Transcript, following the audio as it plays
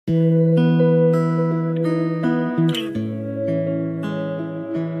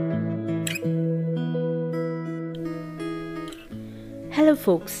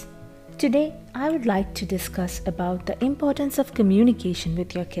folks. Today I would like to discuss about the importance of communication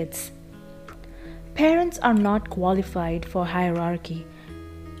with your kids. Parents are not qualified for hierarchy,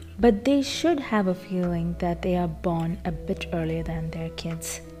 but they should have a feeling that they are born a bit earlier than their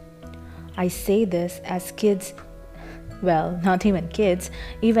kids. I say this as kids, well, not even kids,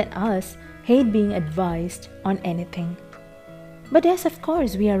 even us, hate being advised on anything. But yes, of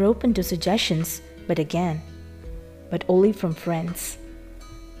course, we are open to suggestions, but only from friends.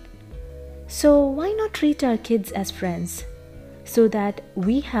 So why not treat our kids as friends so that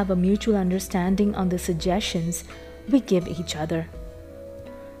we have a mutual understanding on the suggestions we give each other?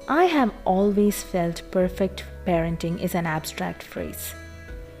 I have always felt perfect parenting is an abstract phrase.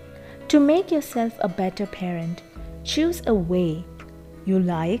 To make yourself a better parent, choose a way you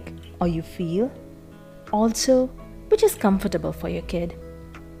like or you feel, also which is comfortable for your kid,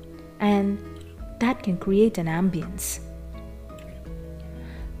 and that can create an ambience.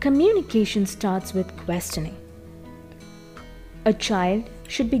 Communication starts with questioning. A child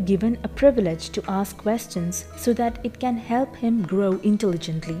should be given a privilege to ask questions so that it can help him grow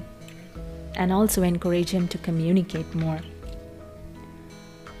intelligently and also encourage him to communicate more.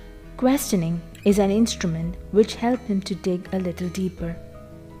 Questioning is an instrument which helps him to dig a little deeper.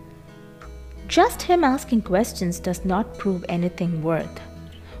 Just him asking questions does not prove anything worth.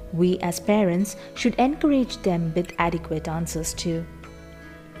 We as parents should encourage them with adequate answers too.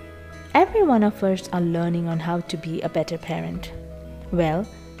 Every one of us are learning on how to be a better parent. Well,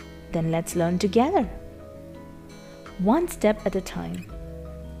 then let's learn together. One step at a time.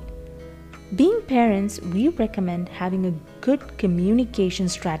 Being parents, we recommend having a good communication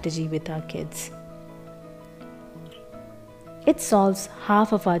strategy with our kids. It solves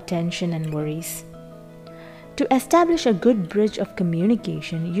half of our tension and worries. To establish a good bridge of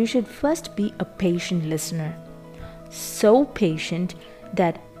communication, you should first be a patient listener. So patient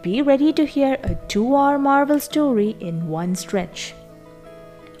that be ready to hear a 2-hour Marvel story in one stretch.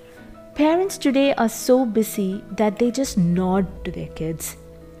 Parents today are so busy that they just nod to their kids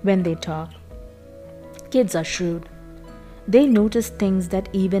when they talk. Kids are shrewd. They notice things that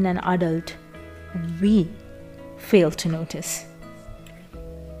even an adult, we, fail to notice.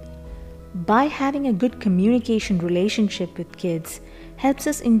 By having a good communication relationship with kids helps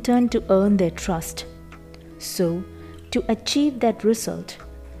us in turn to earn their trust. So, to achieve that result,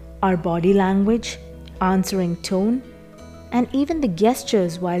 our body language, answering tone, and even the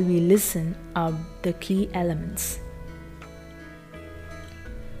gestures while we listen are the key elements.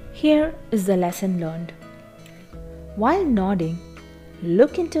 Here is the lesson learned. While nodding,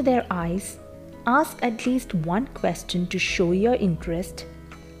 look into their eyes, ask at least one question to show your interest,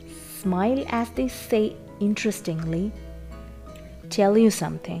 smile as they say interestingly, tell you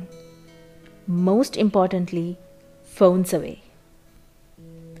something. Most importantly, phones away.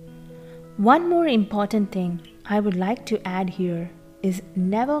 One more important thing I would like to add here is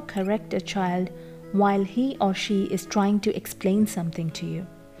never correct a child while he or she is trying to explain something to you.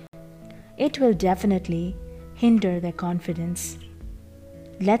 It will definitely hinder their confidence.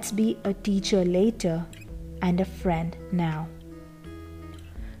 Let's be a teacher later and a friend now.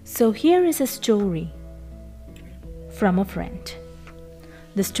 So here is a story from a friend.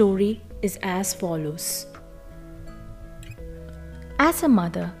 The story is as follows. As a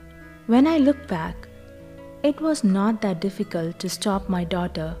mother, when I look back, it was not that difficult to stop my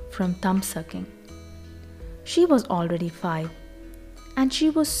daughter from thumb sucking. She was already 5, and she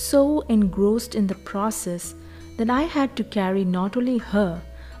was so engrossed in the process that I had to carry not only her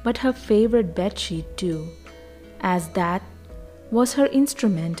but her favorite bedsheet too, as that was her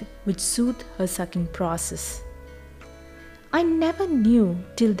instrument which soothed her sucking process. I never knew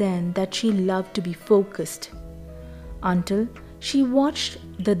till then that she loved to be focused, until she watched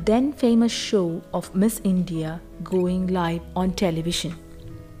the then famous show of Miss India going live on television.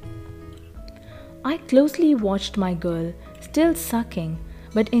 I closely watched my girl still sucking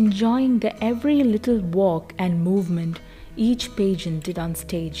but enjoying the every little walk and movement each pageant did on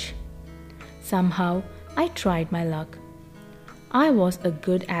stage. Somehow I tried my luck. I was a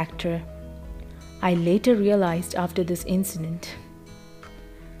good actor. I later realized after this incident.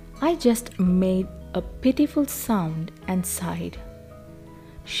 I just made a pitiful sound and sighed.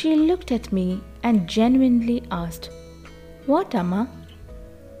 She looked at me and genuinely asked, "What, Amma?"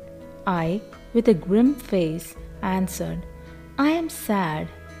 I, with a grim face, answered, "I am sad,"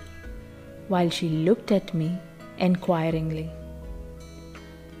 while she looked at me enquiringly.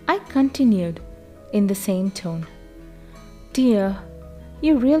 I continued in the same tone, "Dear,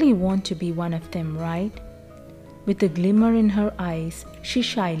 you really want to be one of them, right?" With a glimmer in her eyes, she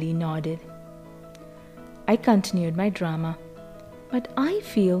shyly nodded. I continued my drama. But I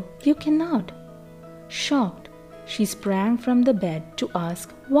feel you cannot. Shocked, she sprang from the bed to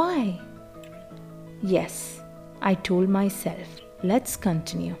ask why. Yes, I told myself, let's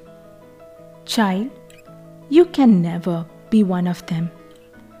continue. Child, you can never be one of them.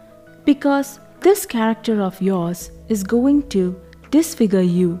 Because this character of yours is going to disfigure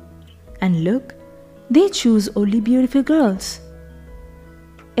you. And look, they choose only beautiful girls.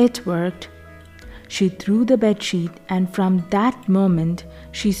 It worked. She threw the bedsheet, and from that moment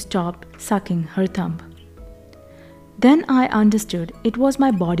she stopped sucking her thumb. Then I understood it was my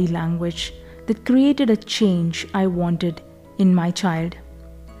body language that created a change I wanted in my child.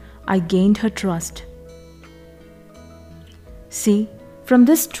 I gained her trust. See, from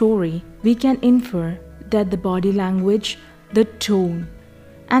this story, we can infer that the body language, the tone,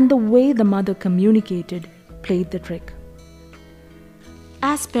 and the way the mother communicated played the trick.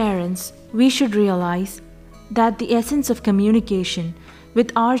 As parents, we should realize that the essence of communication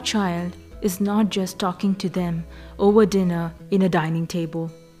with our child is not just talking to them over dinner in a dining table,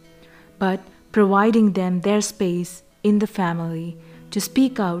 but providing them their space in the family to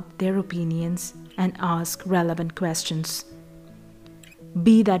speak out their opinions and ask relevant questions.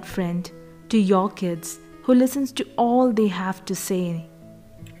 Be that friend to your kids who listens to all they have to say.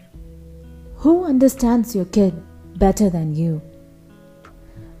 Who understands your kid better than you?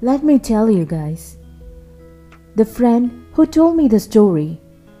 Let me tell you guys, the friend who told me the story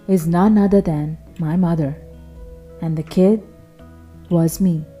is none other than my mother, and the kid was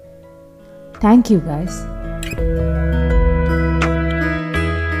me. Thank you, guys.